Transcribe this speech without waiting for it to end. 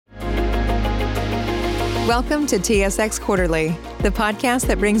Welcome to TSX Quarterly, the podcast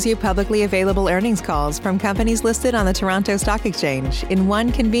that brings you publicly available earnings calls from companies listed on the Toronto Stock Exchange in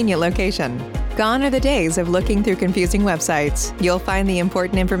one convenient location. Gone are the days of looking through confusing websites. You'll find the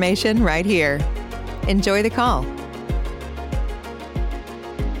important information right here. Enjoy the call.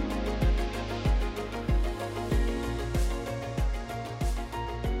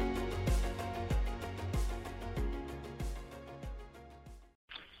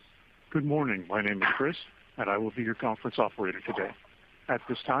 Good morning. My name is Chris, and I will be your conference operator today. At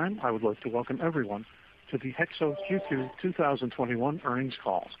this time, I would like to welcome everyone to the HEXO Q2 2021 earnings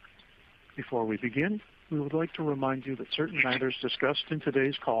call. Before we begin, we would like to remind you that certain matters discussed in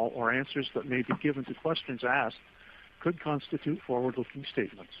today's call or answers that may be given to questions asked could constitute forward-looking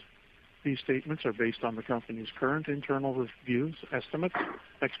statements. These statements are based on the company's current internal reviews, estimates,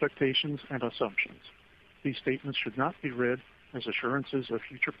 expectations, and assumptions. These statements should not be read as assurances of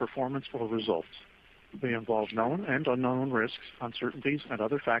future performance or results. They involve known and unknown risks, uncertainties, and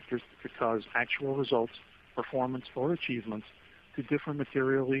other factors that could cause actual results, performance, or achievements to differ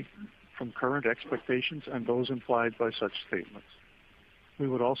materially from current expectations and those implied by such statements. We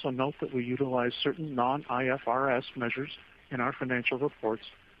would also note that we utilize certain non-IFRS measures in our financial reports,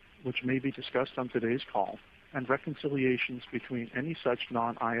 which may be discussed on today's call, and reconciliations between any such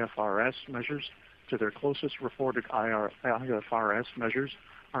non-IFRS measures to their closest reported IFRS measures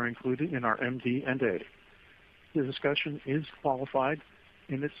are included in our MD&A. The discussion is qualified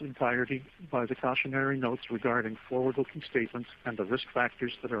in its entirety by the cautionary notes regarding forward-looking statements and the risk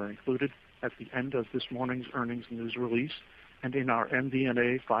factors that are included at the end of this morning's earnings news release and in our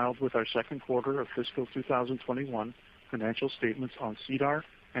MD&A filed with our second quarter of fiscal 2021 financial statements on SEDAR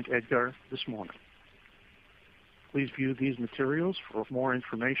and EDGAR this morning. Please view these materials for more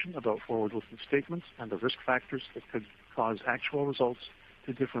information about forward-looking statements and the risk factors that could cause actual results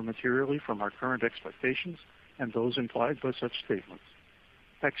to differ materially from our current expectations and those implied by such statements.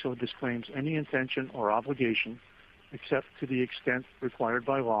 HEXO disclaims any intention or obligation, except to the extent required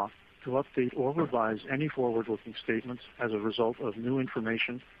by law, to update or revise any forward-looking statements as a result of new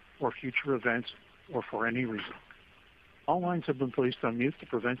information or future events or for any reason. All lines have been placed on mute to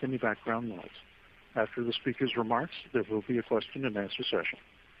prevent any background noise. After the speaker's remarks, there will be a question and answer session.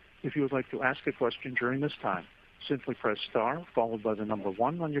 If you would like to ask a question during this time, simply press star followed by the number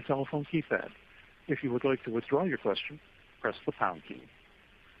 1 on your telephone keypad. If you would like to withdraw your question, press the pound key.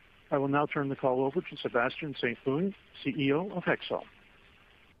 I will now turn the call over to Sebastien St. Louis, CEO of HEXO.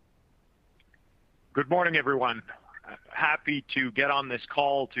 Good morning, everyone. Happy to get on this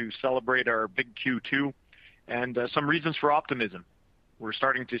call to celebrate our big Q2 and some reasons for optimism. We're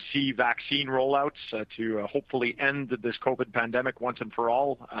starting to see vaccine rollouts to hopefully end this COVID pandemic once and for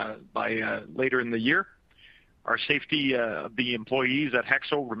all by later in the year. Our safety of the employees at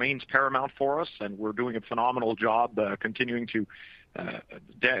HEXO remains paramount for us, and we're doing a phenomenal job continuing to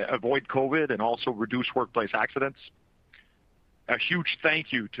avoid COVID and also reduce workplace accidents. A huge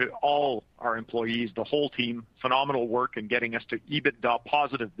thank you to all our employees, the whole team. Phenomenal work in getting us to EBITDA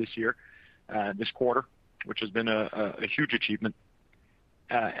positive this year, this quarter, which has been a huge achievement.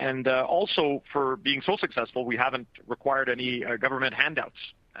 And also for being so successful, we haven't required any government handouts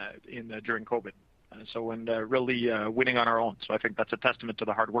during COVID. Really winning on our own. So I think that's a testament to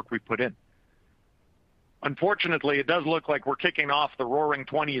the hard work we put in. Unfortunately, it does look like we're kicking off the Roaring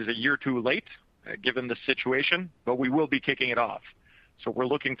 20s a year too late, given the situation, but we will be kicking it off. So we're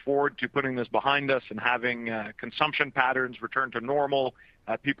looking forward to putting this behind us and having consumption patterns return to normal,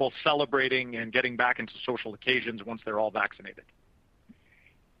 people celebrating and getting back into social occasions once they're all vaccinated.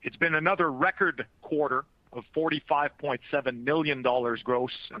 It's been another record quarter of $45.7 million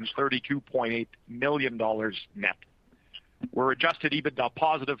gross and $32.8 million net. We're adjusted EBITDA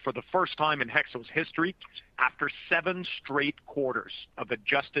positive for the first time in HEXO's history after 7 straight quarters of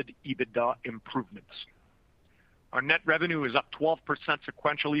adjusted EBITDA improvements. Our net revenue is up 12%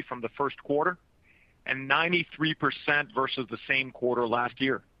 sequentially from the first quarter and 93% versus the same quarter last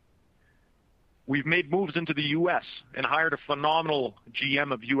year. We've made moves into the U.S. and hired a phenomenal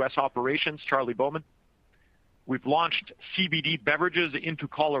GM of U.S. operations, Charlie Bowman. We've launched CBD beverages into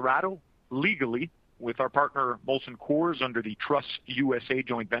Colorado legally with our partner Molson Coors under the Truss USA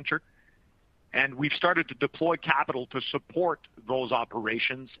joint venture. And we've started to deploy capital to support those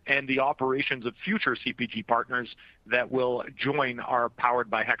operations and the operations of future CPG partners that will join our Powered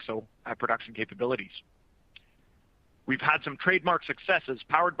by HEXO production capabilities. We've had some trademark successes.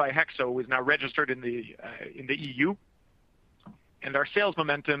 Powered by HEXO is now registered in the EU, and our sales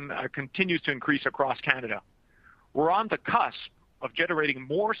momentum continues to increase across Canada. We're on the cusp of generating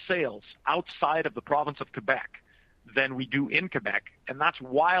more sales outside of the province of Quebec than we do in Quebec, and that's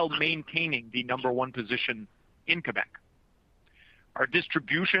while maintaining the number one position in Quebec. Our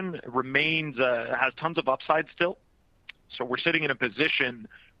distribution remains has tons of upside still. So we're sitting in a position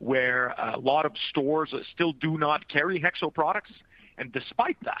where a lot of stores still do not carry HEXO products, and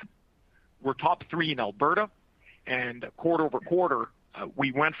despite that, we're top 3 in Alberta, and quarter over quarter,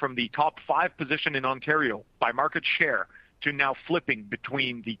 we went from the top 5 position in Ontario by market share to now flipping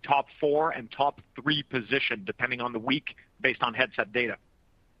between the top 4 and top 3 position, depending on the week, based on headset data.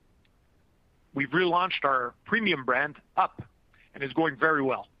 We've relaunched our premium brand, Up, and is going very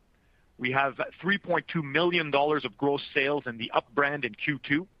well. We have $3.2 million of gross sales in the Up brand in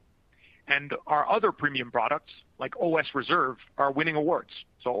Q2, and our other premium products, like OS Reserve, are winning awards.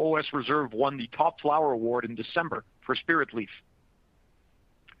 So OS Reserve won the Top Flower Award in December for Spirit Leaf.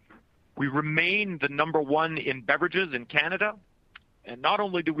 We remain the number 1 in beverages in Canada, and not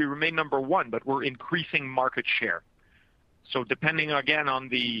only do we remain number 1, but we're increasing market share. So depending again on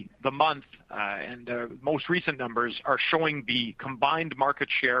the month, and most recent numbers are showing the combined market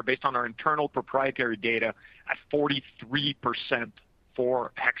share based on our internal proprietary data at 43%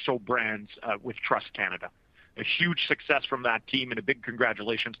 for HEXO brands with Trust Canada. A huge success from that team, and a big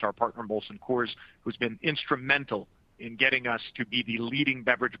congratulations to our partner Molson Coors, who's been instrumental in getting us to be the leading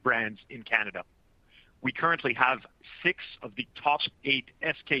beverage brands in Canada. We currently have 6 of the top 8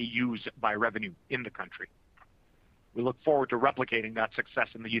 SKUs by revenue in the country. We look forward to replicating that success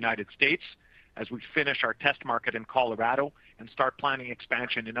in the United States as we finish our test market in Colorado and start planning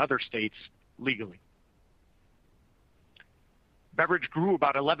expansion in other states legally. Beverage grew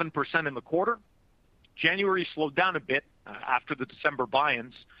about 11% in the quarter. January slowed down a bit after the December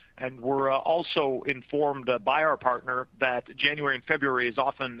buy-ins, and we're also informed by our partner that January and February is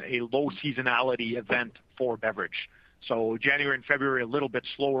often a low seasonality event for beverage. So January and February a little bit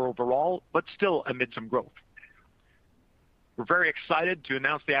slower overall, but still amid some growth. We're very excited to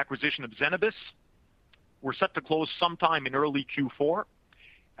announce the acquisition of Zenabis. We're set to close sometime in early Q4.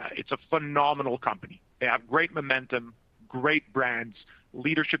 It's a phenomenal company. They have great momentum, great brands.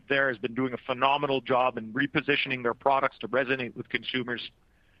 Leadership there has been doing a phenomenal job in repositioning their products to resonate with consumers.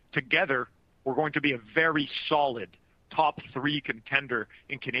 Together, we're going to be a very solid top 3 contender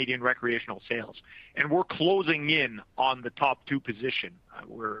in Canadian recreational sales. And we're closing in on the top 2 position.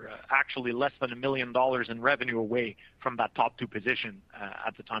 We're actually less than $1 million in revenue away from that top 2 position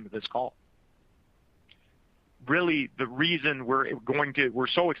at the time of this call. Really, the reason we're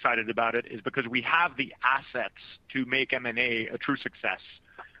so excited about it is because we have the assets to make M&A a true success.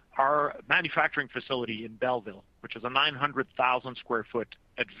 Our manufacturing facility in Belleville, which is a 900,000 square foot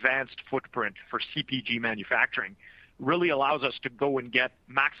advanced footprint for CPG manufacturing, really allows us to go and get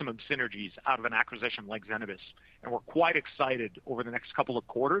maximum synergies out of an acquisition like Zenabis. And we're quite excited over the next couple of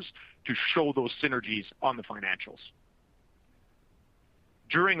quarters to show those synergies on the financials.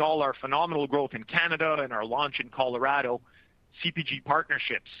 During all our phenomenal growth in Canada and our launch in Colorado, CPG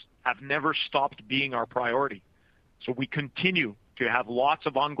partnerships have never stopped being our priority. So we continue to have lots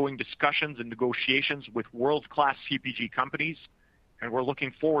of ongoing discussions and negotiations with world-class CPG companies, and we're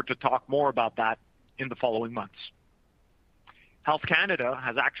looking forward to talk more about that in the following months. Health Canada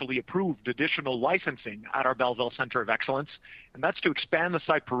has actually approved additional licensing at our Belleville Centre of Excellence, and that's to expand the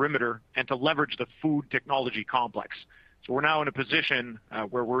site perimeter and to leverage the food technology complex. So we're now in a position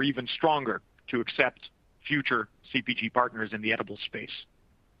where we're even stronger to accept future CPG partners in the edible space.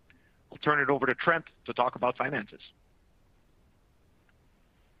 I'll turn it over to Trent to talk about finances.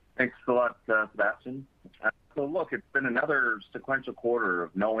 Thanks a lot, Sebastian. So look, it's been another sequential quarter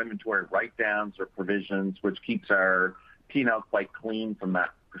of no inventory write-downs or provisions, which keeps our P&L quite clean from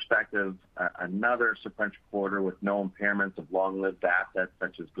that perspective. Another sequential quarter with no impairments of long-lived assets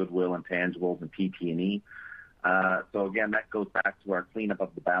such as goodwill, intangibles, and PP&E. So again, that goes back to our cleanup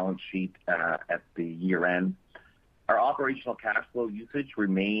of the balance sheet at the year end. Our operational cash flow usage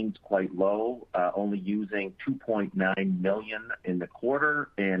remains quite low, only using $2.9 million in the quarter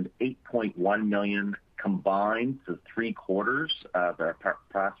and $8.1 million combined for 3 quarters, the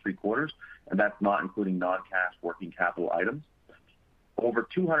past 3 quarters, and that's not including non-cash working capital items. Over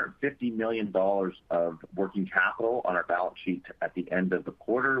 $250 million of working capital on our balance sheet at the end of the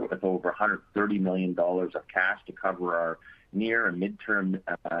quarter, with over $130 million of cash to cover our near and midterm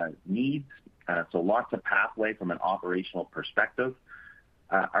needs. So lots of pathway from an operational perspective.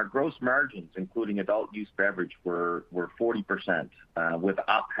 Our gross margins, including adult use beverage, were 40%, with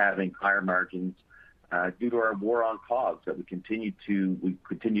Up having higher margins due to our war on COGS that we continue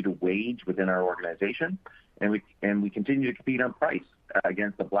to wage within our organization, and we continue to compete on price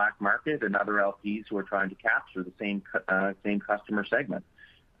against the black market and other LPs who are trying to capture the same customer segment.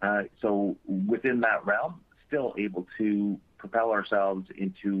 So within that realm, still able to propel ourselves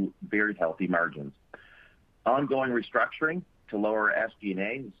into very healthy margins. Ongoing restructuring to lower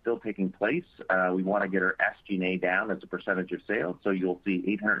SG&A is still taking place. We want to get our SG&A down as a percentage of sales, so you'll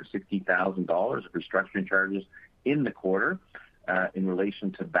see $860,000 of restructuring charges in the quarter in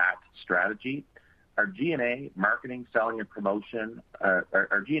relation to that strategy. Our G&A, marketing, selling and promotion,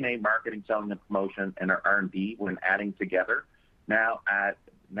 our G&A, marketing, selling and promotion, and our R&D, when adding together, now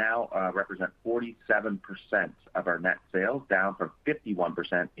represent 47% of our net sales, down from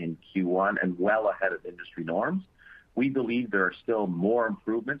 51% in Q1 and well ahead of industry norms. We believe there are still more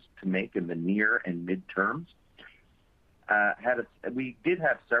improvements to make in the near and midterms. We did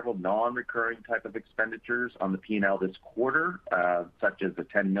have several non-recurring type of expenditures on the P&L this quarter, such as the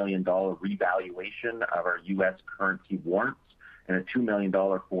 $10 million revaluation of our U.S. currency warrants and a $2 million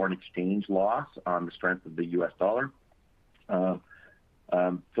foreign exchange loss on the strength of the U.S. dollar.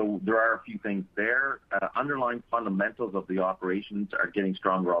 So there are a few things there. Underlying fundamentals of the operations are getting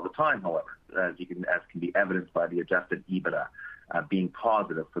stronger all the time, however, as can be evidenced by the adjusted EBITDA being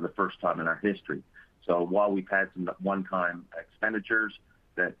positive for the first time in our history. So while we've had some one-time expenditures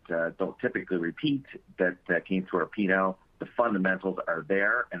that don't typically repeat, that came through our P&L, the fundamentals are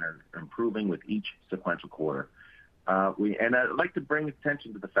there and are improving with each sequential quarter. And I'd like to bring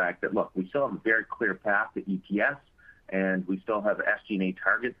attention to the fact that, look, we still have a very clear path to EPS, and we still have SG&A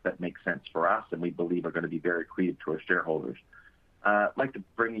targets that make sense for us and we believe are going to be very accretive to our shareholders. I'd like to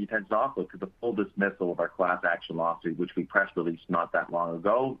bring your attention also to the full dismissal of our class action lawsuit, which we press released not that long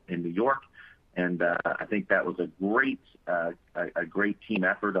ago in New York. And I think that was a great team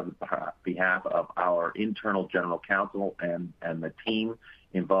effort on behalf of our internal general counsel and the team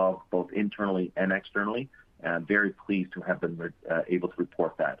involved both internally and externally. And I'm very pleased to have been able to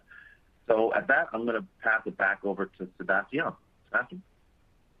report that. So at that, I'm going to pass it back over to Sebastian. Sebastian?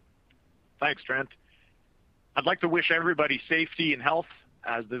 Thanks, Trent. I'd like to wish everybody safety and health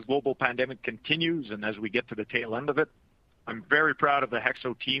as this global pandemic continues and as we get to the tail end of it. I'm very proud of the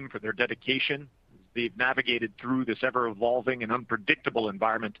HEXO team for their dedication. They've navigated through this ever-evolving and unpredictable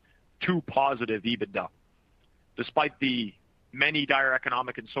environment to positive EBITDA. Despite the many dire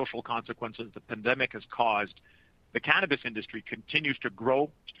economic and social consequences the pandemic has caused, the cannabis industry continues to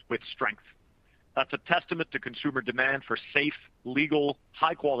grow with strength. That's a testament to consumer demand for safe, legal,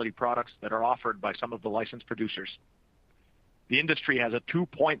 high-quality products that are offered by some of the licensed producers. The industry has a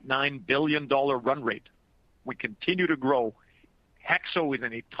 $2.9 billion run rate. We continue to grow. HEXO is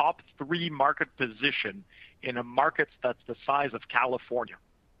in a top 3 market position in a market that's the size of California.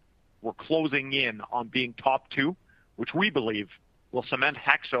 We're closing in on being top 2, which we believe will cement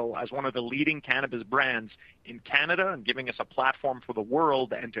HEXO as one of the leading cannabis brands in Canada and giving us a platform for the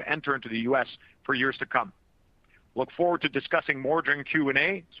world and to enter into the U.S. for years to come. Look forward to discussing more during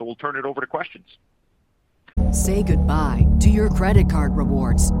Q&A, so we'll turn it over to questions. Say goodbye to your credit card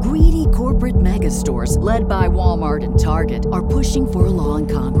rewards. Greedy corporate mega stores, led by Walmart and Target, are pushing for a law in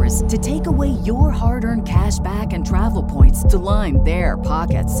Congress to take away your hard-earned cash back and travel points to line their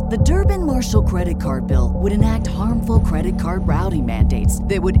pockets. The Durbin-Marshall credit card bill would enact harmful credit card routing mandates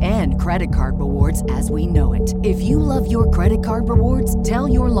that would end credit card rewards as we know it. If you love your credit card rewards, tell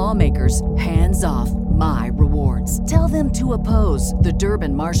your lawmakers, hands off my rewards. Tell them to oppose the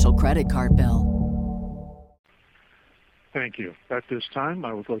Durbin-Marshall credit card bill. Thank you. At this time,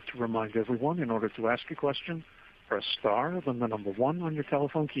 I would like to remind everyone, in order to ask a question, press star, then the number 1 on your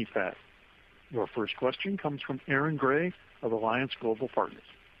telephone keypad. Your first question comes from Aaron Gray of Alliance Global Partners.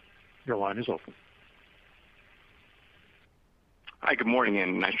 Your line is open. Hi, good morning,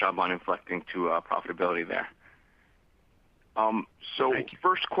 and nice job on inflecting to profitability there. So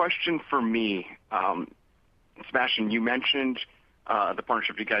first question for me, Sebastian, you mentioned the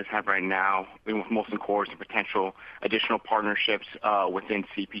partnership you guys have right now with Molson Coors and potential additional partnerships within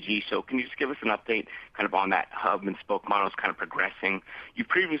CPG. So can you just give us an update kind of on that hub and spoke model is kind of progressing? You've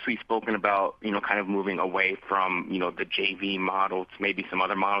previously spoken about, kind of moving away from, the JV model to maybe some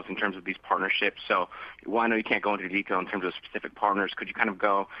other models in terms of these partnerships. So while I know you can't go into detail in terms of specific partners, could you kind of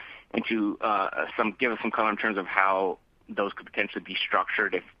go into give us some color in terms of how those could potentially be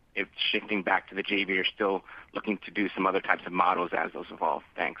structured if shifting back to the JV, you're still looking to do some other types of models as those evolve?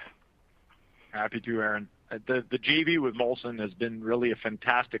 Thanks. Happy to, Aaron. The JV with Molson has been really a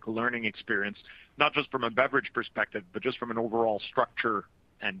fantastic learning experience, not just from a beverage perspective, but just from an overall structure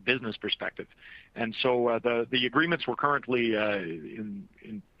and business perspective. And so the agreements we're currently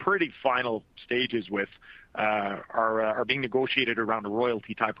in pretty final stages with are being negotiated around a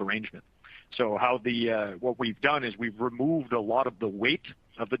royalty type arrangement. So what we've done is we've removed a lot of the weight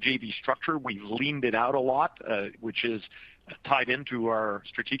of the JV structure. We've leaned it out a lot, which is tied into our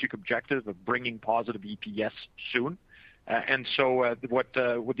strategic objective of bringing positive EPS soon. And so what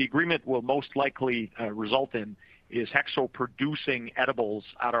the agreement will most likely result in is HEXO producing edibles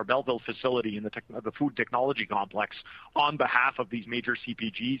at our Belleville facility in the food technology complex on behalf of these major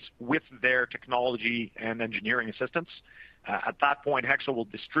CPGs with their technology and engineering assistance. At that point, HEXO will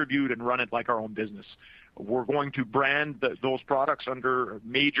distribute and run it like our own business. We're going to brand those products under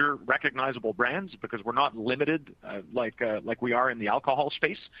major recognizable brands because we're not limited like we are in the alcohol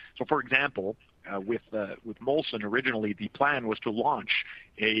space. So, for example, with Molson, originally the plan was to launch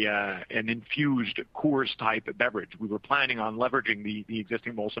an infused Coors type beverage. We were planning on leveraging the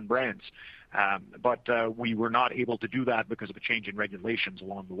existing Molson brands, but we were not able to do that because of a change in regulations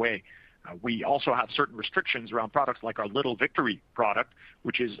along the way. We also have certain restrictions around products like our Little Victory product,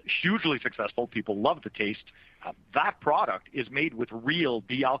 which is hugely successful. People love the taste. That product is made with real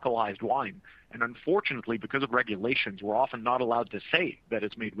de-alkalized wine. And unfortunately, because of regulations, we're often not allowed to say that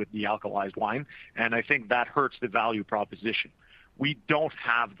it's made with de-alkalized wine. And I think that hurts the value proposition. We don't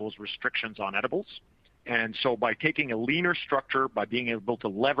have those restrictions on edibles. And so by taking a leaner structure, by being able to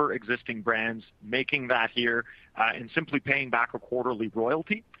lever existing brands, making that here, and simply paying back a quarterly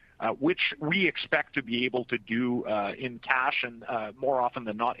royalty, which we expect to be able to do in cash and more often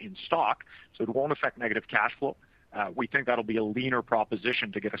than not in stock, so it won't affect negative cash flow. We think that'll be a leaner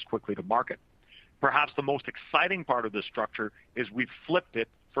proposition to get us quickly to market. Perhaps the most exciting part of this structure is we've flipped it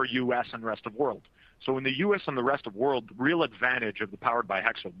for U.S. and rest of world. So in the U.S. and the rest of world, the real advantage of the Powered by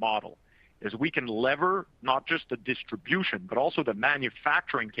HEXO model is we can lever not just the distribution, but also the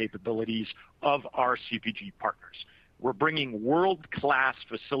manufacturing capabilities of our CPG partners. We're bringing world-class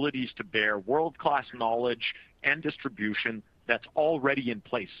facilities to bear, world-class knowledge and distribution that's already in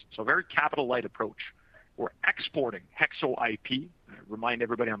place. So a very capital-light approach. We're exporting HEXO IP. I remind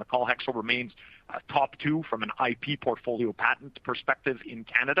everybody on the call, HEXO remains top 2 from an IP portfolio patent perspective in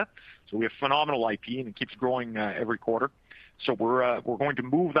Canada. So we have phenomenal IP, and it keeps growing every quarter. So we're going to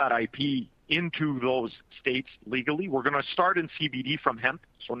move that IP into those states legally. We're going to start in CBD from hemp,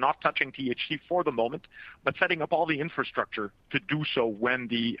 so not touching THC for the moment, but setting up all the infrastructure to do so when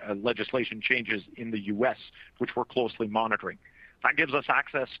the legislation changes in the U.S., which we're closely monitoring. That gives us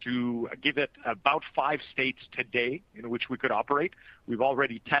access to give it about 5 states today in which we could operate. We've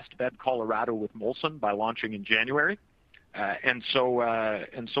already test bed Colorado with Molson by launching in January. And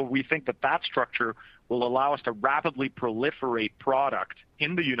so we think that structure will allow us to rapidly proliferate product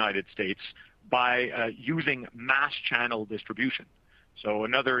in the United States by using mass channel distribution. So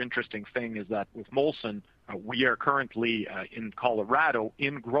another interesting thing is that with Molson, we are currently in Colorado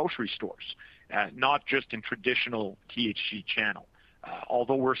in grocery stores, not just in traditional THC channel.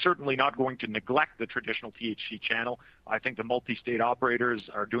 Although we're certainly not going to neglect the traditional THC channel, I think the multi-state operators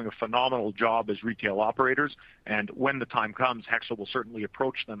are doing a phenomenal job as retail operators. And when the time comes, HEXO will certainly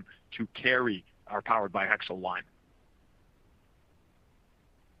approach them to carry our Powered by HEXO line.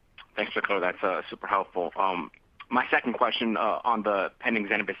 Thanks, Rico. That's super helpful. My second question on the pending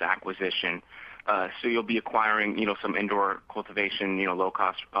Zenabis acquisition. So you'll be acquiring, some indoor cultivation,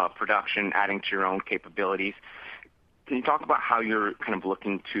 low-cost production, adding to your own capabilities. Can you talk about how you're kind of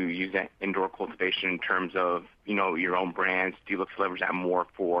looking to use that indoor cultivation in terms of, your own brands? Do you look to leverage that more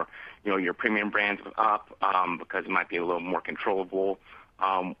for, your premium brands up because it might be a little more controllable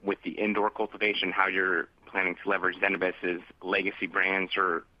with the indoor cultivation, how you're planning to leverage Zenabis's legacy brands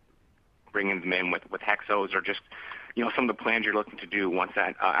or bringing them in with HEXOs or just, some of the plans you're looking to do once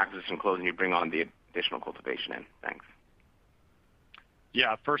that acquisition closes and you bring on the additional cultivation in? Thanks.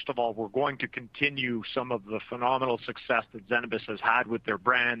 Yeah, first of all, we're going to continue some of the phenomenal success that Zenabis has had with their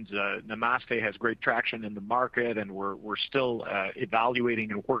brands. Namaste has great traction in the market, and we're still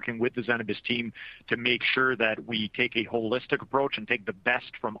evaluating and working with the Zenabis team to make sure that we take a holistic approach and take the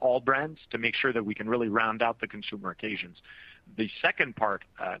best from all brands to make sure that we can really round out the consumer occasions. The second part,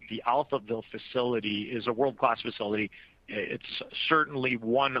 the Alphaville facility, is a world-class facility. It's certainly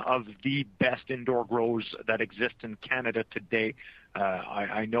one of the best indoor grows that exist in Canada today.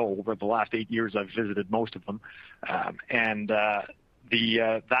 I know over the last 8 years I've visited most of them, and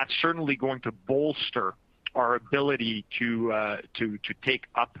that's certainly going to bolster our ability to take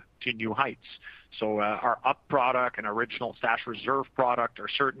up to new heights. So our Up product and original Stash Reserve product are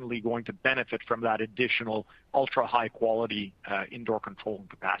certainly going to benefit from that additional ultra high quality indoor control and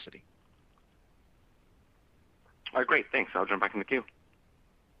capacity. All right, great. Thanks. I'll jump back in the queue.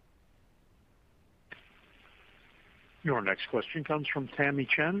 Your next question comes from Tammy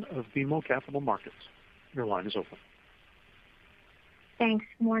Chen of BMO Capital Markets. Your line is open. Thanks.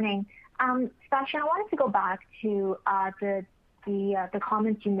 Morning. Sebastian, I wanted to go back to the the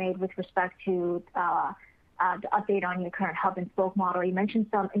comments you made with respect to the update on your current hub and spoke model. You mentioned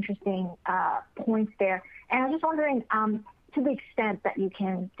some interesting points there, and I was just wondering, to the extent that you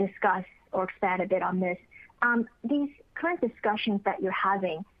can discuss or expand a bit on this, these current discussions that you're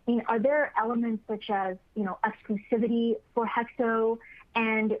having, I mean, are there elements such as, exclusivity for HEXO,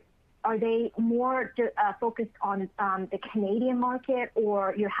 and are they more focused on the Canadian market,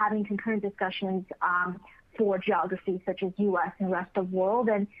 or you're having concurrent discussions for geographies such as U.S. and rest of world?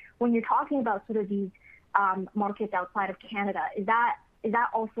 And when you're talking about sort of these markets outside of Canada, is that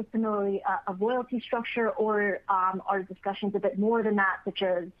also similarly a royalty structure, or are discussions a bit more than that, such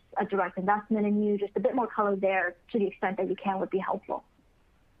as a direct investment in you? Just a bit more color there to the extent that you can would be helpful.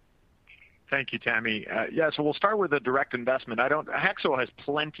 Thank you, Tammy. So we'll start with the direct investment. HEXO has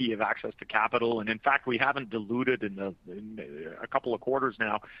plenty of access to capital, and in fact, we haven't diluted in a couple of quarters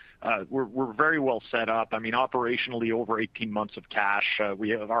now. We're very well set up. I mean, operationally, over 18 months of cash.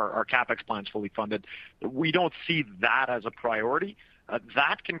 We have our capex plans fully funded. We don't see that as a priority.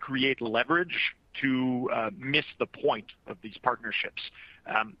 That can create leverage to miss the point of these partnerships.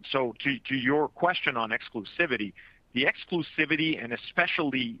 So to your question on exclusivity, the exclusivity and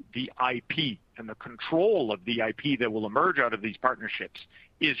especially the IP and the control of the IP that will emerge out of these partnerships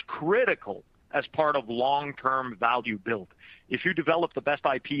is critical as part of long-term value build. If you develop the best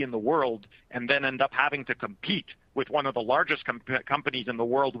IP in the world and then end up having to compete with one of the largest companies in the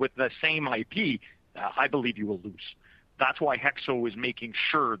world with the same IP, I believe you will lose. That's why HEXO is making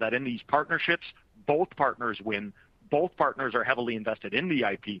sure that in these partnerships, both partners win, both partners are heavily invested in the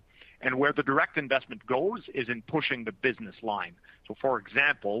IP, and where the direct investment goes is in pushing the business line. So, for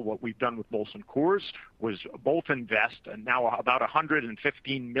example, what we've done with Molson Coors was both invest and now about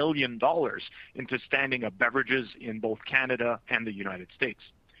 $115 million into standing up beverages in both Canada and the United States.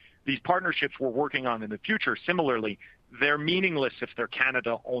 These partnerships we're working on in the future, similarly, they're meaningless if they're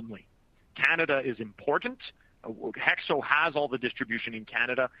Canada only. Canada is important. HEXO has all the distribution in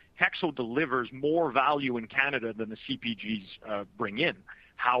Canada. HEXO delivers more value in Canada than the CPGs bring in.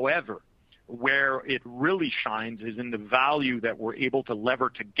 However, where it really shines is in the value that we're able to lever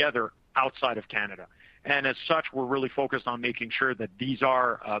together outside of Canada. And as such, we're really focused on making sure that these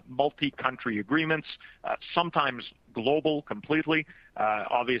are multi-country agreements, sometimes global completely,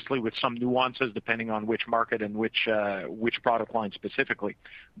 obviously with some nuances depending on which market and which product line specifically.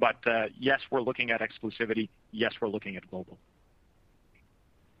 But yes, we're looking at exclusivity. Yes, we're looking at global.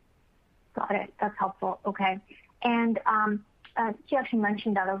 Got it. That's helpful. Okay. And you actually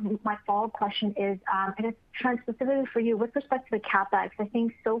mentioned that. My follow-up question is, I guess, Trent, specifically for you, with respect to the CapEx, I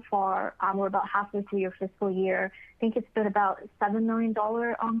think so far we're about halfway through your fiscal year. I think it's been about $7 million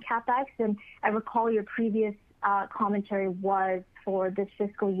on CapEx, and I recall your previous commentary was for this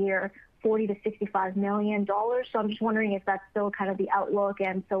fiscal year $40 to $65 million. So I'm just wondering if that's still kind of the outlook,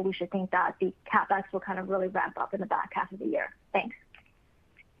 and so we should think that the CapEx will kind of really ramp up in the back half of the year. Thanks.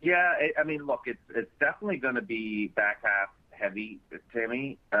 Yeah, I mean, look, it's definitely going to be back half heavy,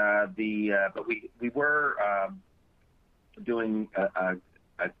 Tammy. But we were doing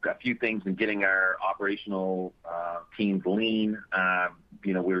a few things and getting our operational teams lean.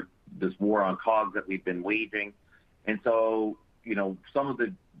 We're this war on COGS that we've been waging, and so some of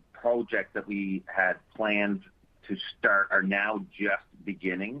the projects that we had planned to start are now just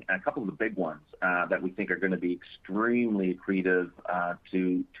beginning. And a couple of the big ones that we think are going to be extremely accretive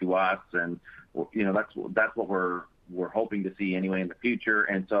to us, and that's what we're hoping to see anyway in the future.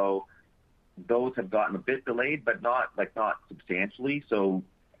 And so those have gotten a bit delayed, but not substantially. So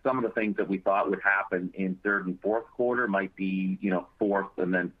some of the things that we thought would happen in third and fourth quarter might be fourth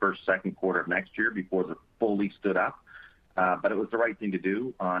and then second quarter of next year before they're fully stood up. But it was the right thing to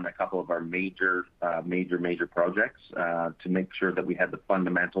do on a couple of our major projects to make sure that we had the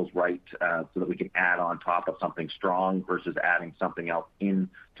fundamentals right, so that we can add on top of something strong versus adding something else into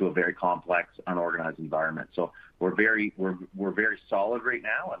a very complex, unorganized environment. So we're very solid right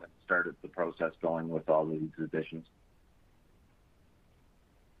now, and it started the process going with all of these additions.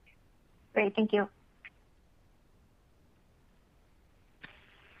 Great, thank you.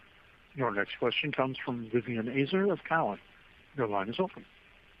 Your next question comes from Vivien Azer of Cowen. Your line is open.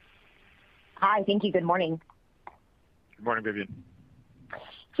 Hi, thank you. Good morning. Good morning, Vivian.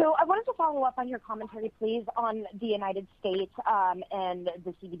 So I wanted to follow up on your commentary, please, on the United States and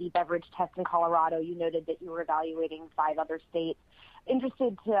the CBD beverage test in Colorado. You noted that you were evaluating 5 other states.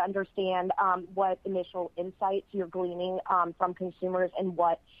 Interested to understand what initial insights you're gleaning from consumers and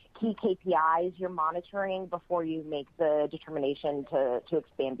what key KPIs you're monitoring before you make the determination to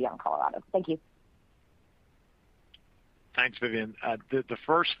expand beyond Colorado. Thank you. Thanks, Vivian. The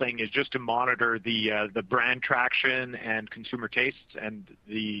first thing is just to monitor the brand traction and consumer tastes, and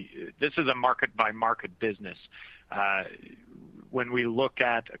this is a market by market business. When we look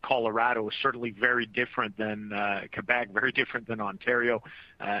at Colorado, certainly very different than Quebec, very different than Ontario,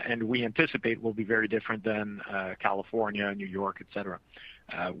 and we anticipate will be very different than California, New York, et cetera.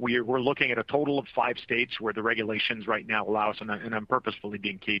 We're looking at a total of 5 states where the regulations right now allow us, and I'm purposefully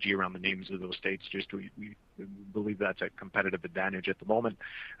being cagey around the names of those states, just we believe that's a competitive advantage at the moment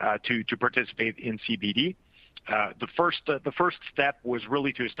to participate in CBD. The first step was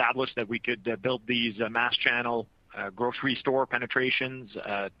really to establish that we could build these mass channel grocery store penetrations,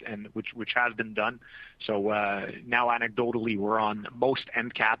 and which has been done. So now anecdotally, we're on most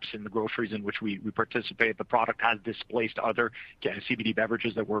end caps in the groceries in which we participate. The product has displaced other CBD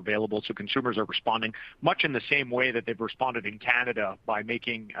beverages that were available, so consumers are responding much in the same way that they've responded in Canada by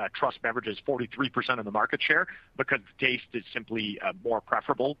making Trust beverages 43% of the market share because the taste is simply more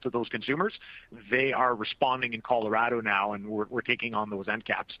preferable to those consumers. They are responding in Colorado now, and we're taking on those end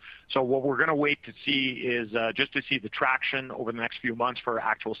caps. So what we're going to wait to see is just to see the traction over the next few months for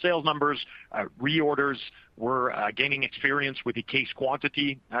actual sales numbers, reorders. We're gaining experience with the case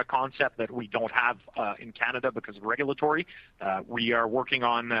quantity concept that we don't have in Canada because of regulatory. We are working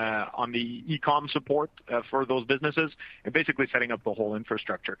on the e-com support for those businesses and basically setting up the whole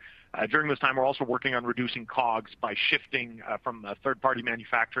infrastructure. During this time, we're also working on reducing COGS by shifting from third-party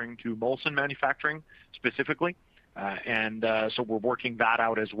manufacturing to Molson manufacturing specifically. So we're working that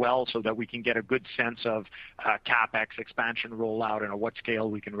out as well so that we can get a good sense of CapEx expansion rollout and at what scale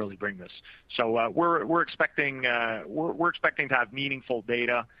we can really bring this. So we're expecting to have meaningful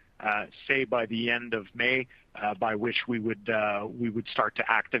data, say by the end of May, by which we would start to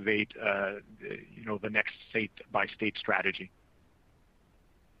activate the next state by state strategy.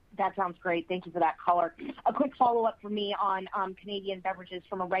 That sounds great. Thank you for that color. A quick follow-up for me on Canadian beverages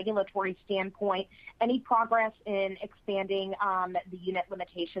from a regulatory standpoint. Any progress in expanding the unit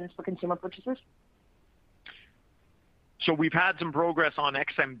limitations for consumer purchasers? So we've had some progress on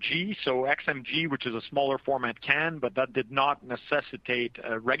XMG. So XMG, which is a smaller format can, but that did not necessitate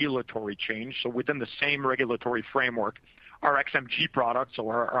a regulatory change. So within the same regulatory framework, our XMG products, so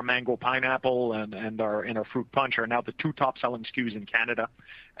our mango pineapple and our fruit punch are now the 2 top selling SKUs in Canada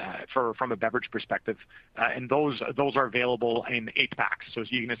from a beverage perspective. And those are available in 8 packs. So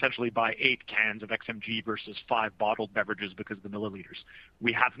you can essentially buy 8 cans of XMG versus 5 bottled beverages because of the milliliters.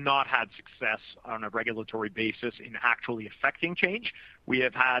 We have not had success on a regulatory basis in actually affecting change. We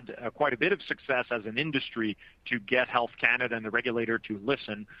have had quite a bit of success as an industry to get Health Canada and the regulator to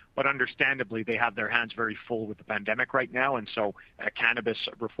listen, but understandably they have their hands very full with the pandemic right now, and so cannabis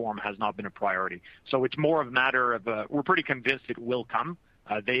reform has not been a priority. So it's more of a matter of we're pretty convinced it will come.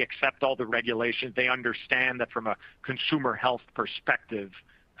 They accept all the regulations. They understand that from a consumer health perspective,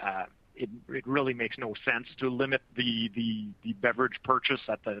 it really makes no sense to limit the beverage purchase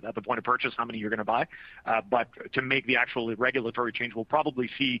at the point of purchase, how many you're going to buy. But to make the actual regulatory change, we'll probably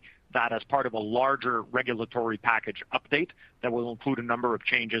see that as part of a larger regulatory package update that will include a number of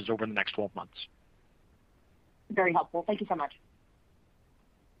changes over the next 12 months. Very helpful. Thank you so much.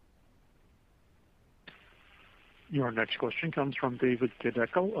 Your next question comes from David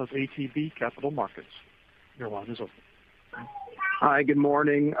Kideckel of ATB Capital Markets. Your line is open. Hi, good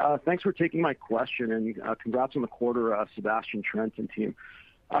morning. Thanks for taking my question, and congrats on the quarter, Sebastian, Trent, and team.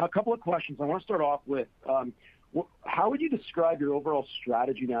 A couple of questions. I want to start off with, how would you describe your overall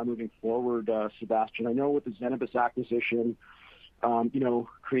strategy now moving forward, Sebastian? I know with the Zenabis acquisition,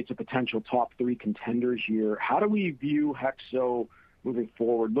 creates a potential top 3 contenders here. How do we view HEXO moving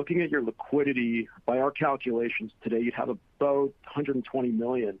forward? Looking at your liquidity, by our calculations today, you'd have about $120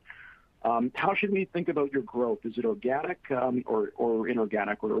 million. How should we think about your growth? Is it organic or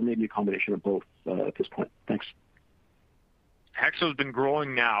inorganic, or maybe a combination of both at this point? Thanks. HEXO's been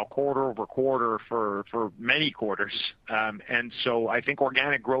growing now quarter over quarter for many quarters. And so I think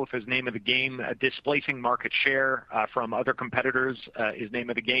organic growth is name of the game. Displacing market share from other competitors is name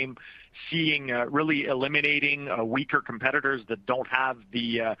of the game. Seeing really eliminating weaker competitors that don't have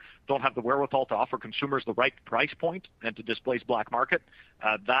the wherewithal to offer consumers the right price point and to displace black market,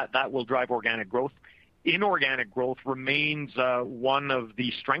 that will drive organic growth. Inorganic growth remains one of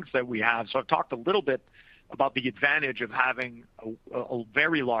the strengths that we have. So I've talked a little bit about the advantage of having a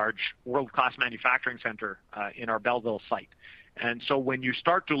very large world-class manufacturing center in our Belleville site. And so when you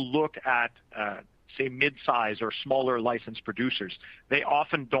start to look at, say, mid-size or smaller licensed producers, they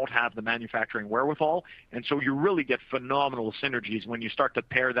often don't have the manufacturing wherewithal. And so you really get phenomenal synergies when you start to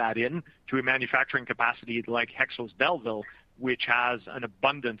pair that in to a manufacturing capacity like HEXO's Belleville, which has an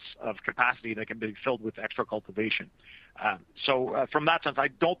abundance of capacity that can be filled with extra cultivation. So from that sense, I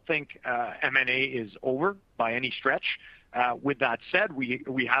don't think M&A is over by any stretch. With that said,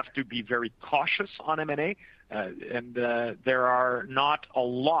 we have to be very cautious on M&A, and there are not a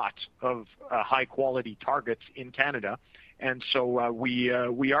lot of high-quality targets in Canada. And so we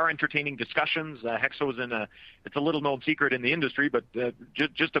are entertaining discussions. HEXO is it's a little-known secret in the industry, but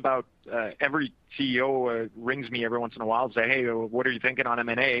just about every CEO rings me every once in a while and say, "Hey, what are you thinking on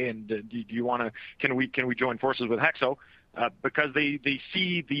M&A? And do you want to? Can we join forces with HEXO?" Because they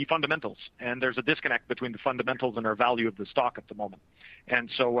see the fundamentals, and there's a disconnect between the fundamentals and our value of the stock at the moment. And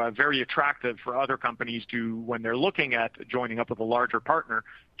so very attractive for other companies to, when they're looking at joining up with a larger partner,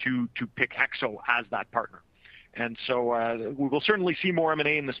 to pick HEXO as that partner. And so we will certainly see more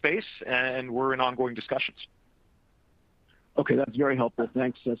M&A in the space, and we're in ongoing discussions. Okay, that's very helpful.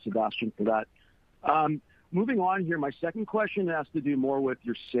 Thanks, Sebastian, for that. Moving on here, my second question has to do more with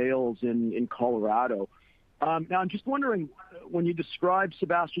your sales in Colorado. Now, I'm just wondering, when you describe,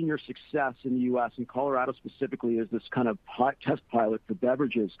 Sebastian, your success in the U.S. and Colorado specifically as this kind of test pilot for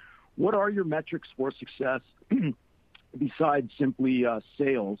beverages, what are your metrics for success besides simply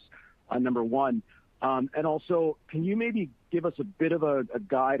sales, number one? And also, can you maybe give us a bit of a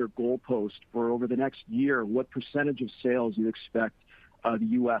guide or goalpost for over the next year, what percentage of sales you expect the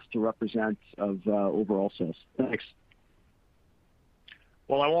U.S. to represent of overall sales? Thanks.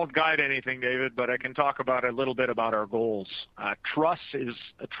 Well, I won't guide anything, David, but I can talk about a little bit about our goals. Truss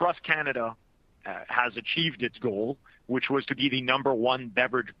Canada has achieved its goal, which was to be the number one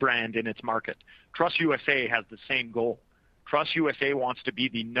beverage brand in its market. Truss USA has the same goal. Truss USA wants to be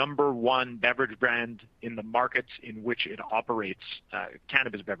the number one beverage brand in the markets in which it operates,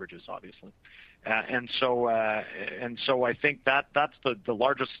 cannabis beverages, obviously. And so I think that's the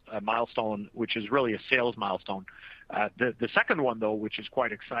largest milestone, which is really a sales milestone. The second one, though, which is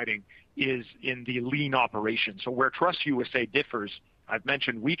quite exciting, is in the lean operation. So where Truss USA differs, I've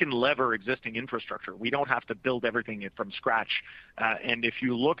mentioned we can lever existing infrastructure. We don't have to build everything from scratch. And if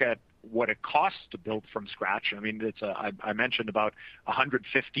you look at what it costs to build from scratch, I mean, I mentioned about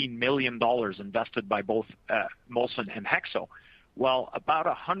 $115 million invested by both Molson and HEXO. Well, about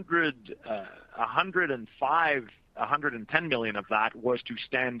 110 million of that was to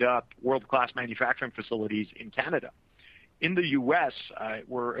stand up world-class manufacturing facilities in Canada. In the U.S.,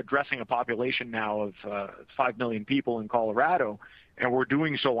 we're addressing a population now of 5 million people in Colorado, and we're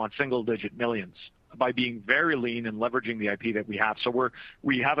doing so on single-digit millions by being very lean and leveraging the IP that we have. So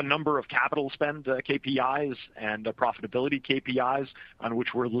we have a number of capital spend KPIs and profitability KPIs on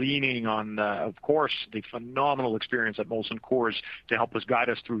which we're leaning on, of course, the phenomenal experience at Molson Coors to help us guide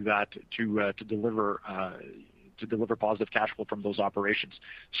us through that to deliver positive cash flow from those operations.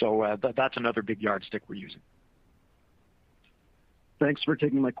 So that's another big yardstick we're using. Thanks for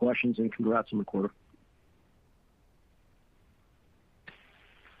taking my questions, and congrats on the quarter.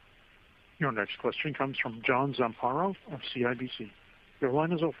 Your next question comes from John Zamparo of CIBC. Your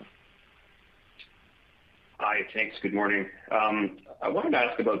line is open. Hi, thanks. Good morning. I wanted to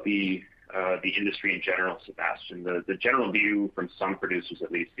ask about the industry in general, Sebastian. The general view from some producers,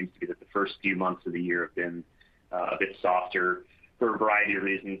 at least, seems to be that the first few months of the year have been a bit softer for a variety of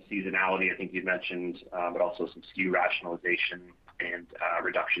reasons. Seasonality, I think you mentioned, but also some SKU rationalization and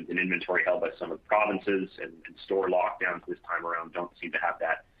reductions in inventory held by some of the provinces, and store lockdowns this time around don't seem to have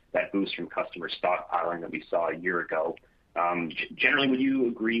that boost from customer stockpiling that we saw a year ago. Generally, would you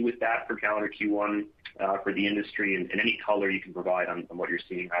agree with that for calendar Q1 for the industry, and any color you can provide on what you're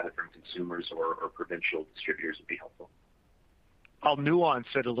seeing either from consumers or provincial distributors would be helpful? I'll nuance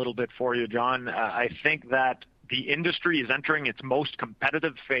it a little bit for you, John. I think that the industry is entering its most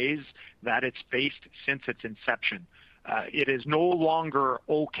competitive phase that it's faced since its inception. It is no longer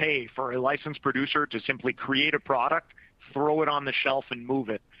okay for a licensed producer to simply create a product, throw it on the shelf, and move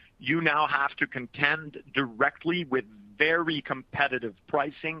it. You now have to contend directly with very competitive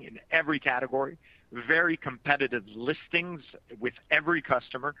pricing in every category, very competitive listings with every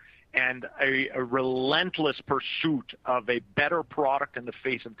customer, and a relentless pursuit of a better product in the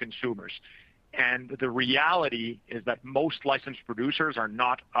face of consumers. And the reality is that most licensed producers are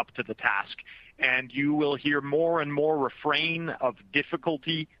not up to the task. And you will hear more and more refrain of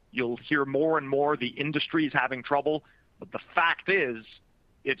difficulty. You'll hear more and more the industry is having trouble. But the fact is,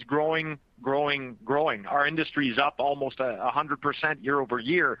 it's growing. Our industry is up almost 100% year over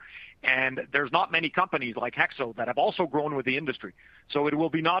year. And there's not many companies like HEXO that have also grown with the industry. So it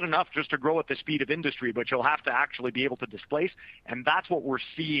will be not enough just to grow at the speed of industry, but you'll have to actually be able to displace. And that's what we're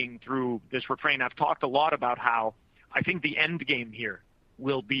seeing through this refrain. I've talked a lot about how I think the end game here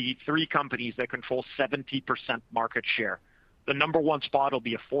will be 3 companies that control 70% market share. The number one spot will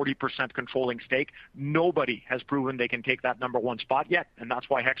be a 40% controlling stake. Nobody has proven they can take that number one spot yet, and that's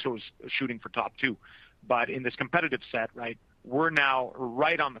why HEXO is shooting for top two. But in this competitive set, right, we're now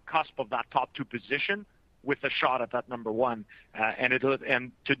right on the cusp of that top two position with a shot at that number one. And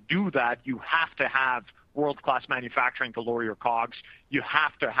to do that, you have to have world-class manufacturing to lower your COGS. You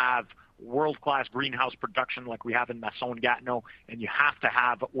have to have world-class greenhouse production like we have in Masson-Gatineau, and you have to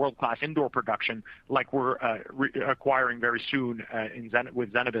have world-class indoor production like we're acquiring very soon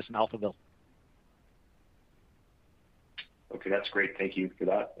with Zenabis and Alphaville. Okay, that's great. Thank you for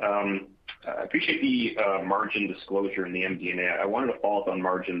that. I appreciate the margin disclosure in the MD&A. I wanted to follow up on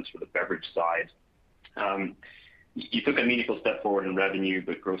margins for the beverage side. You took a meaningful step forward in revenue,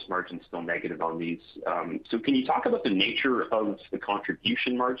 but gross margin's still negative on these. So can you talk about the nature of the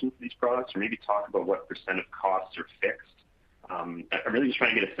contribution margins of these products, or maybe talk about what percent of costs are fixed? I'm really just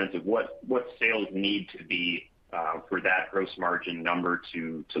trying to get a sense of what sales need to be for that gross margin number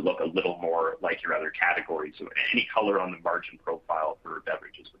to look a little more like your other categories. So any color on the margin profile for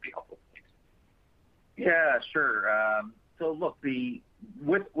beverages would be helpful. Thanks. Yeah, sure. So look,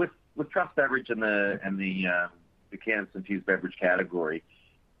 with Truss Beverage and the cannabis infused beverage category,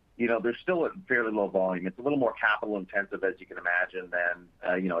 there's still a fairly low volume. It's a little more capital intensive, as you can imagine, than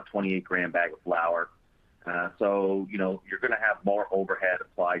a 28 gram bag of flour. So you're going to have more overhead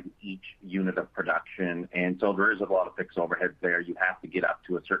applied to each unit of production, and so there is a lot of fixed overhead there. You have to get up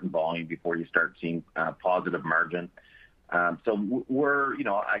to a certain volume before you start seeing positive margin. So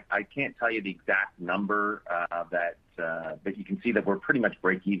I can't tell you the exact number but you can see that we're pretty much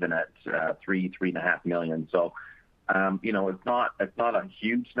break even at $3.5 million. So it's not a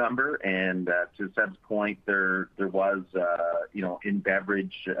huge number. And to Seb's point, there was in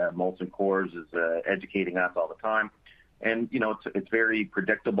beverage, Molson Coors is educating us all the time, and it's very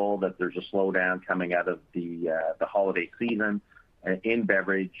predictable that there's a slowdown coming out of the holiday season in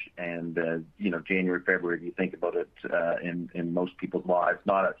beverage, and January, February, if you think about it, in most people's lives,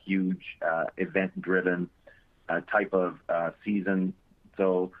 not a huge event-driven type of season.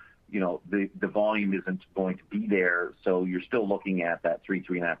 So the volume isn't going to be there. So you're still looking at that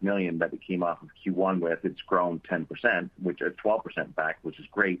 $3.5 million that we came off of Q1 with. It's grown 10%, which is 12% back, which is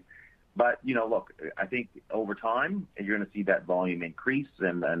great. But, look, I think over time, you're going to see that volume increase,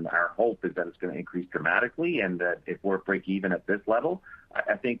 and our hope is that it's going to increase dramatically, and that if we're break even at this level,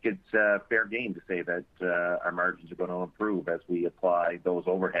 I think it's fair game to say that our margins are going to improve as we apply those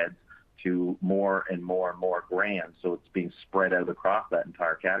overheads to more and more and more grams, so it's being spread out across that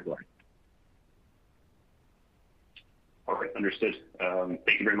entire category. All right, understood.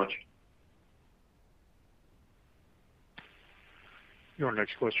 Thank you very much. Your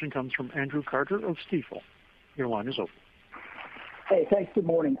next question comes from Andrew Carter of Stifel. Your line is open. Hey, thanks. Good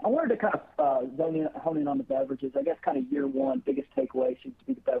morning. I wanted to kind of hone in on the beverages. I guess kind of year one, biggest takeaway seems to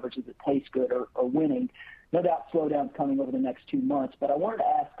be the beverages that taste good are winning. No doubt slowdown's coming over the next 2 months, but I wanted to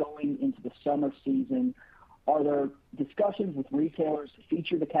ask, going into the summer season, are there discussions with retailers to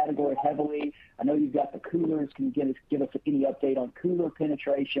feature the category heavily? I know you've got the coolers. Can you give us any update on cooler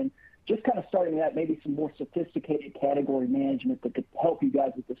penetration? Just kind of starting that, maybe some more sophisticated category management that could help you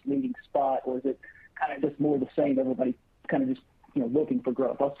guys with this leading spot, or is it kind of just more the same, everybody kind of just looking for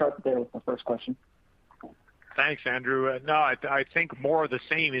growth? I'll start there with my first question. Thanks, Andrew. No, I think more of the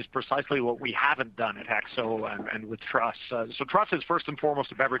same is precisely what we haven't done at HEXO and with Truss. So Truss is first and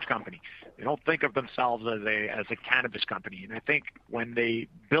foremost a beverage company. They don't think of themselves as a cannabis company. And I think when they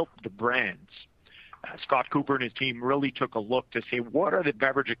built the brands, Scott Cooper and his team really took a look to say, what are the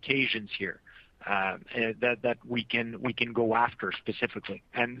beverage occasions here that we can go after specifically?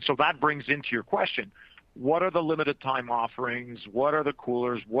 And so that brings into your question, what are the limited time offerings? What are the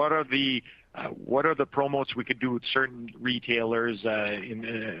coolers? What are the promos we could do with certain retailers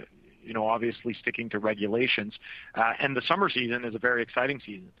obviously sticking to regulations. And the summer season is a very exciting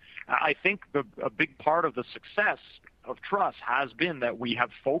season. I think a big part of the success of Truss has been that we have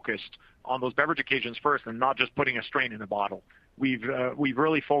focused on those beverage occasions first and not just putting a strain in a bottle. We've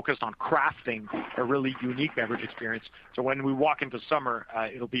really focused on crafting a really unique beverage experience. So when we walk into summer,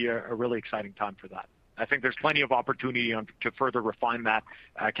 it'll be a really exciting time for that. I think there's plenty of opportunity to further refine that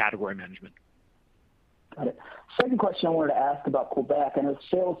category management. Got it. Second question I wanted to ask about Quebec. I know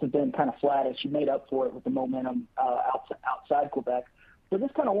sales have been kind of flattish. You made up for it with the momentum outside Quebec. So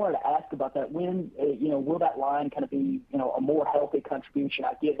just kind of wanted to ask about that. When will that line kind of be a more healthy contribution?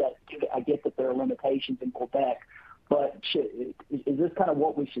 I get that there are limitations in Quebec, but is this kind of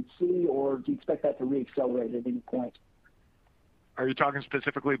what we should see, or do you expect that to reaccelerate at any point? Are you talking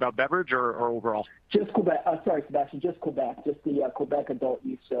specifically about beverage or overall? Just Quebec. Sorry, Sebastian, just Quebec. Just the Quebec adult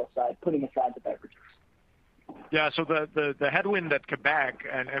use sales side, putting aside the beverages. Yeah, so the headwind at Quebec,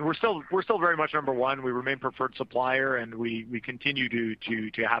 and we're still very much number one. We remain preferred supplier, and we continue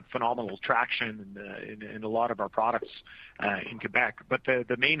to have phenomenal traction in a lot of our products in Quebec. But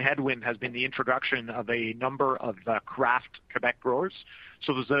the main headwind has been the introduction of a number of craft Quebec growers.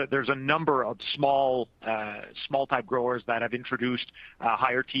 So there's a number of small type growers that have introduced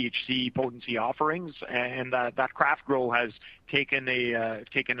higher THC potency offerings, and that craft grow has taken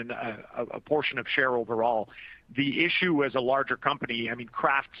a portion of share overall. The issue as a larger company, I mean,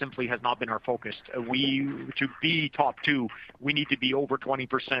 craft simply has not been our focus. To be top two, we need to be over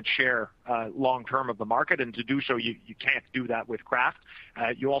 20% share long term of the market, and to do so, you can't do that with craft.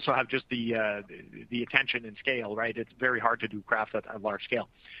 You also have just the attention and scale, right? It's very hard to do craft at a large scale.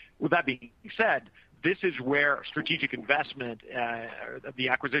 With that being said, this is where strategic investment, the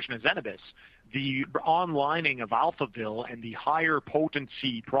acquisition of Zenabis, the onlining of Alphaville, and the higher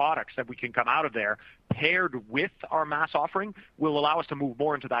potency products that we can come out of there, paired with our mass offering, will allow us to move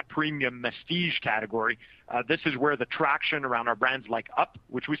more into that premium prestige category. This is where the traction around our brands like Up,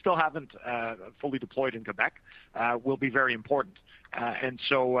 which we still haven't fully deployed in Quebec, will be very important. And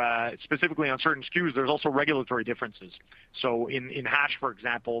so specifically on certain SKUs, there's also regulatory differences. So in hash, for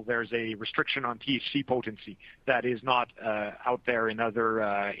example, there's a restriction on THC potency that is not out there in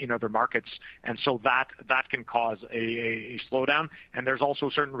other markets, and so that can cause a slowdown. And there's also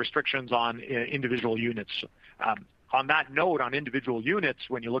certain restrictions on individual units. On that note, on individual units,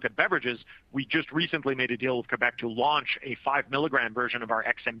 when you look at beverages, we just recently made a deal with Quebec to launch a 5 milligram version of our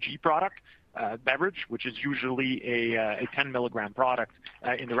XMG product beverage, which is usually a 10 milligram product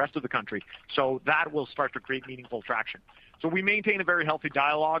in the rest of the country. So that will start to create meaningful traction. So we maintain a very healthy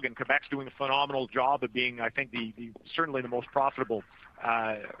dialogue, and Quebec's doing a phenomenal job of being, I think, certainly the most profitable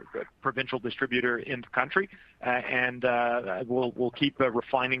provincial distributor in the country, and we'll keep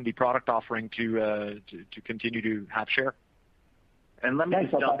refining the product offering to continue to have share. And let me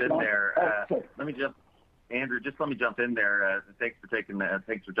just jump in there. Andrew, let me jump in there. Thanks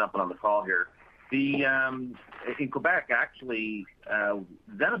for jumping on the call here. In Quebec, actually,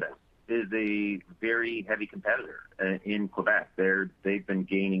 Zenabis is a very heavy competitor in Quebec. They've been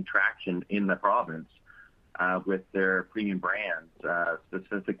gaining traction in the province with their premium brands,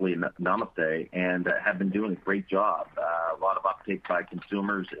 specifically Namaste, and have been doing a great job. A lot of uptake by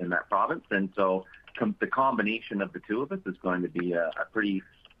consumers in that province, and so the combination of the two of us is going to be a pretty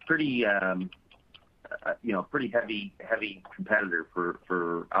heavy competitor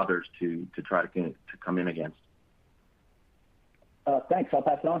for others to try to come in against. Thanks. I'll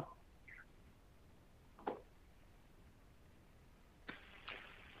pass it on.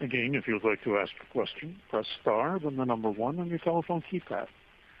 Again, if you would like to ask a question, press star, then the number 1 on your telephone keypad.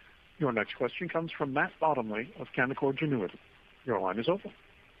 Your next question comes from Matt Bottomley of Canaccord Genuity. Your line is open.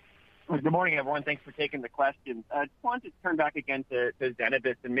 Well, good morning, everyone. Thanks for taking the question. I just wanted to turn back again to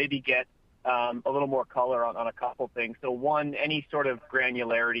Zenabis and maybe get a little more color on a couple things. So one, any sort of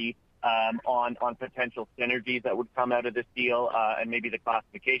granularity on potential synergies that would come out of this deal, and maybe the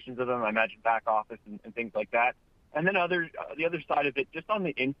classifications of them, I imagine back office and things like that. And then the other side of it, just on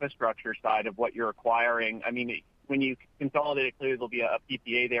the infrastructure side of what you're acquiring, I mean, when you consolidate it, clearly there'll be a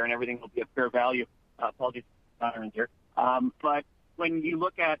PPA there and everything will be a fair value. Apologies for sirens here. But when you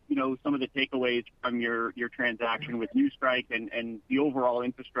look at, some of the takeaways from your transaction with New Strike and the overall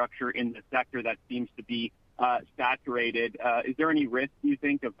infrastructure in the sector that seems to be saturated, is there any risk, do you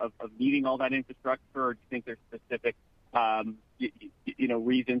think, of needing all that infrastructure, or do you think there's specific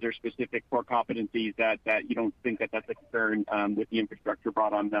reasons or specific core competencies that you don't think that's a concern with the infrastructure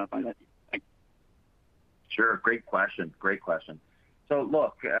brought on by that? Thanks. Sure. Great question. So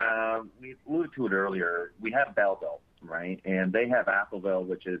look, we alluded to it earlier. We have Belleville, right? And they have Appleville,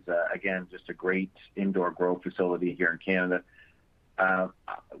 which is, again, just a great indoor grow facility here in Canada.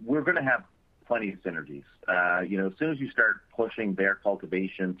 We're going to have plenty of synergies. As soon as you start pushing their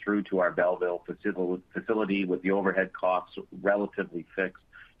cultivation through to our Belleville facility with the overhead costs relatively fixed,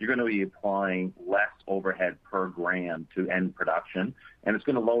 you're going to be applying less overhead per gram to end production, and it's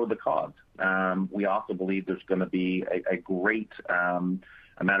going to lower the cost. We also believe there's going to be a great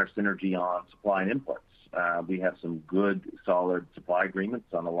amount of synergy on supply and inputs. We have some good, solid supply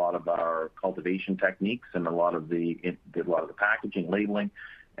agreements on a lot of our cultivation techniques and a lot of the packaging, labeling,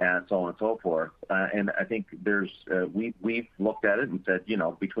 and so on and so forth. And I think we've looked at it and said,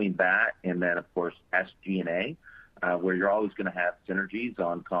 between that and then, of course, SG&A, where you're always going to have synergies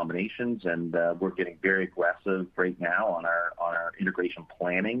on combinations, and we're getting very aggressive right now on our integration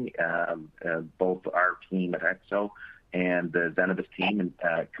planning, both our team at HEXO and the Zenabis team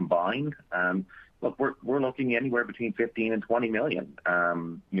combined. look, we're looking anywhere between 15 and 20 million,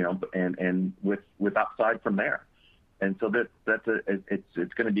 and with upside from there. And so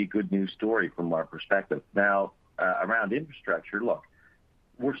it's going to be a good news story from our perspective. Now, around infrastructure, look,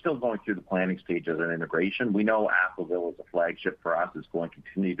 we're still going through the planning stages and integration. We know Atholville is a flagship for us. It's going to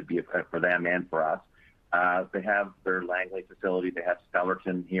continue to be for them and for us. They have their Langley facility. They have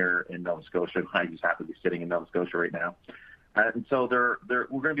Stellarton here in Nova Scotia. I just happen to be sitting in Nova Scotia right now. And so we're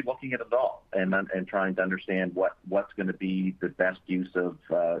going to be looking at it all and trying to understand what's going to be the best use of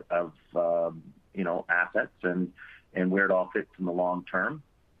assets and where it all fits in the long term.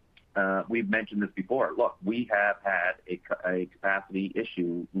 We've mentioned this before. Look, we have had a capacity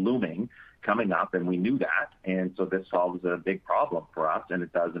issue looming coming up, and we knew that. And so this solves a big problem for us, and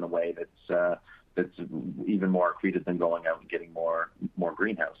it does in a way that's even more accretive than going out and getting more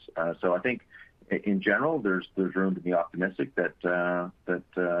greenhouse. So I think, in general, there's room to be optimistic that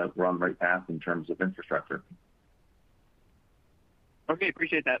we're on the right path in terms of infrastructure. Okay,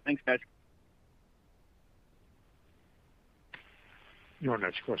 appreciate that. Thanks, guys. Your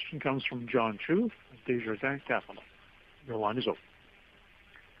next question comes from John Chu of Desjardins Capital. Your line is open.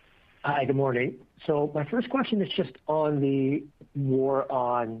 Hi, good morning. So my first question is just on the war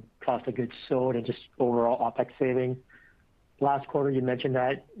on cost of goods sold and just overall OPEX savings. Last quarter, you mentioned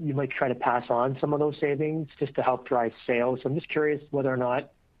that you might try to pass on some of those savings just to help drive sales. So I'm just curious whether or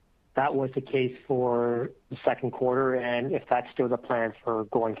not that was the case for the second quarter and if that's still the plan for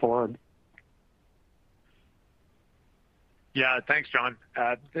going forward. Yeah, thanks, John.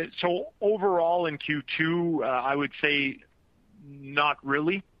 So overall in Q2, I would say not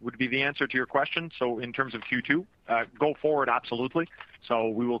really would be the answer to your question. So in terms of Q2, go forward, absolutely. So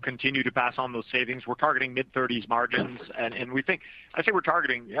we will continue to pass on those savings. We're targeting mid-30s margins, and we think, I say we're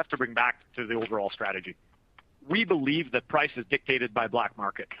targeting, you have to bring back to the overall strategy. We believe that price is dictated by black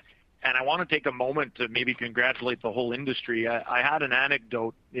market. And I want to take a moment to maybe congratulate the whole industry. I had an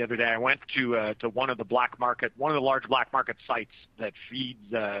anecdote the other day. I went to one of the large black market sites that feeds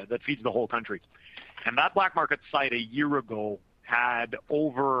the whole country. And that black market site a year ago had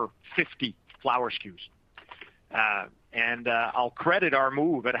over 50 flower SKUs. And I'll credit our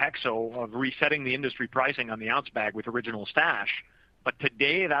move at HEXO of resetting the industry pricing on the ounce bag with original stash. But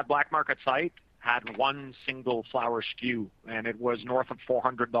today, that black market site had one single flower SKU, and it was north of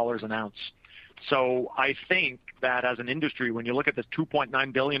 $400 an ounce. So I think that as an industry, when you look at this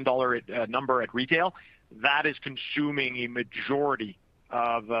 $2.9 billion number at retail, that is consuming a majority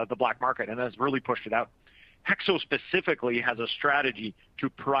of the black market, and has really pushed it out. HEXO specifically has a strategy to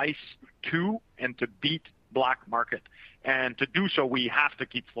price to and to beat black market. And to do so, we have to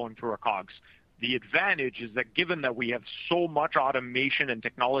keep flowing through our COGS. The advantage is that given that we have so much automation and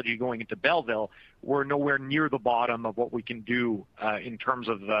technology going into Belleville, we're nowhere near the bottom of what we can do in terms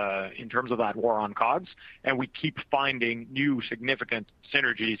of that war on COGS, and we keep finding new significant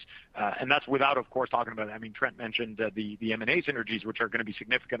synergies, and that's without, of course, talking about. I mean, Trent mentioned the M&A synergies, which are going to be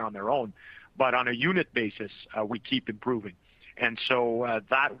significant on their own, but on a unit basis, we keep improving. And so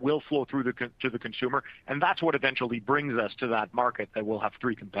that will flow through to the consumer, and that's what eventually brings us to that market that will have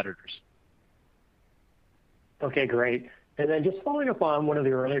three competitors. Okay, great. And then just following up on one of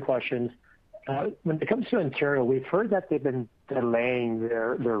the earlier questions, when it comes to Ontario, we've heard that they've been delaying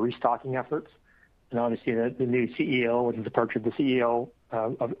their restocking efforts. And obviously the new CEO and the departure of the CEO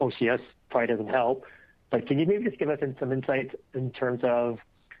of OCS probably doesn't help. But can you maybe just give us some insights in terms of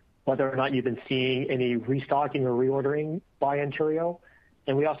whether or not you've been seeing any restocking or reordering by Ontario?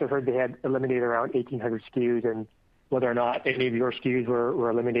 And we also heard they had eliminated around 1,800 SKUs, and whether or not any of your SKUs were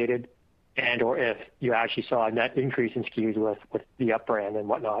eliminated, and or if you actually saw a net increase in SKUs with the up brand and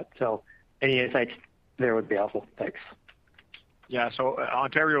whatnot. So any insights there would be helpful. Thanks. Yeah, so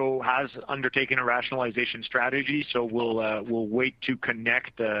Ontario has undertaken a rationalization strategy, so we'll wait to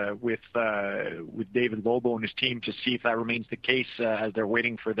connect with David Lobo and his team to see if that remains the case as they're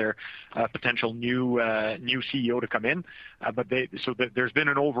waiting for their potential new CEO to come in. But there's been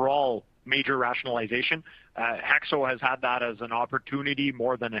an overall major rationalization. HEXO has had that as an opportunity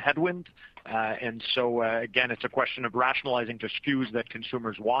more than a headwind. And so, again, it's a question of rationalizing to SKUs that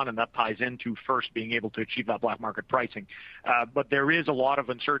consumers want, and that ties into first being able to achieve that black market pricing. But there is a lot of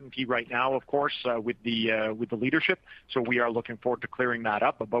uncertainty right now, of course, with the leadership. So we are looking forward to clearing that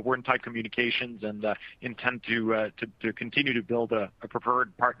up. But we're in tight communications and intend to continue to build a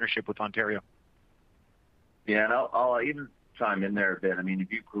preferred partnership with Ontario. Yeah, and I'll even chime in there a bit. I mean,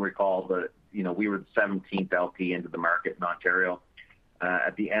 if you can recall we were the 17th LP into the market in Ontario.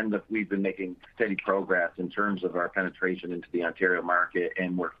 At the end we've been making steady progress in terms of our penetration into the Ontario market,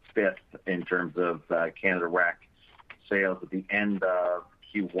 and we're fifth in terms of Canada Rec sales at the end of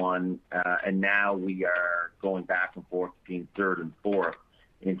Q1, and now we are going back and forth between third and fourth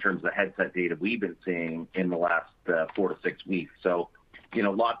in terms of the headset data we've been seeing in the last 4 to 6 weeks. So,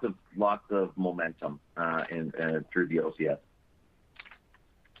 lots of momentum through the OCS.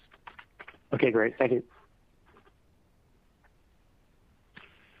 Okay, great. Thank you.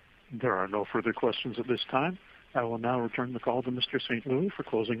 There are no further questions at this time. I will now return the call to Mr. St. Louis for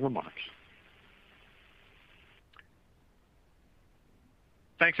closing remarks.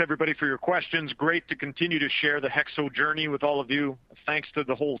 Thanks, everybody, for your questions. Great to continue to share the HEXO journey with all of you. Thanks to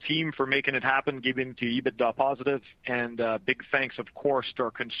the whole team for making it happen, getting to EBITDA positive, and big thanks, of course, to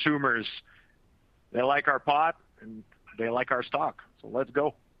our consumers. They like our pot, and they like our stock. So let's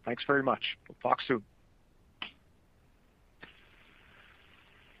go. Thanks very much. We'll talk soon.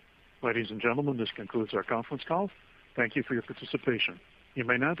 Ladies and gentlemen, this concludes our conference call. Thank you for your participation. You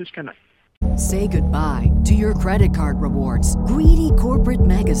may now disconnect. Say goodbye to your credit card rewards. Greedy corporate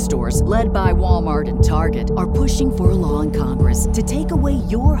mega stores, led by Walmart and Target, are pushing for a law in Congress to take away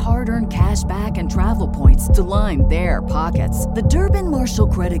your hard-earned cash back and travel points to line their pockets. The Durbin-Marshall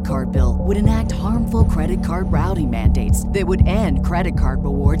credit card bill would enact harmful credit card routing mandates that would end credit card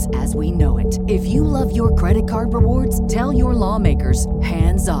rewards as we know it. If you love your credit card rewards, tell your lawmakers,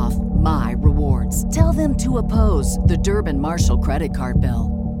 hands off my rewards. Tell them to oppose the Durbin-Marshall credit card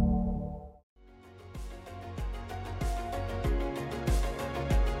bill.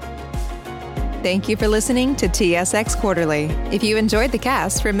 Thank you for listening to TSX Quarterly. If you enjoyed the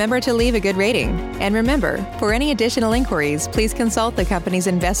cast, remember to leave a good rating. And remember, for any additional inquiries, please consult the company's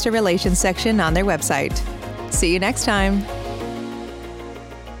investor relations section on their website. See you next time.